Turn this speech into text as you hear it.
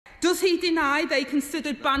Does he deny they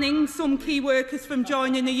considered banning some key workers from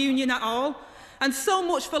joining a union at all? And so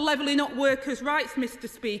much for levelling up workers' rights, Mr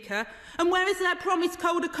Speaker. And where is their promised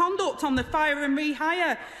code of conduct on the fire and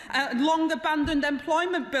rehire, long-abandoned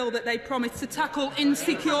employment bill that they promised to tackle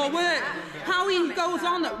insecure work? How he goes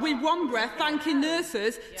on with one breath thanking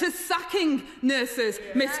nurses to sacking nurses,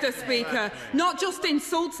 Mr Speaker. Not just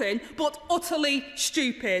insulting, but utterly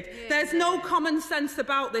stupid. There's no common sense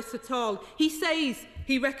about this at all. He says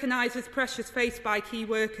he recognises pressures faced by key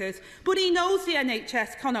workers, but he knows the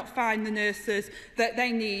NHS cannot find the nurses that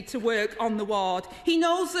they need to work on the ward. He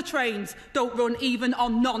knows the trains don't run even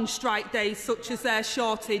on non-strike days, such as their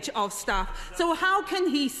shortage of staff. So how can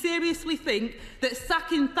he seriously think that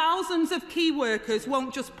sacking thousands of key workers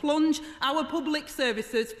won't just plunge our public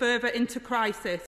services further into crisis?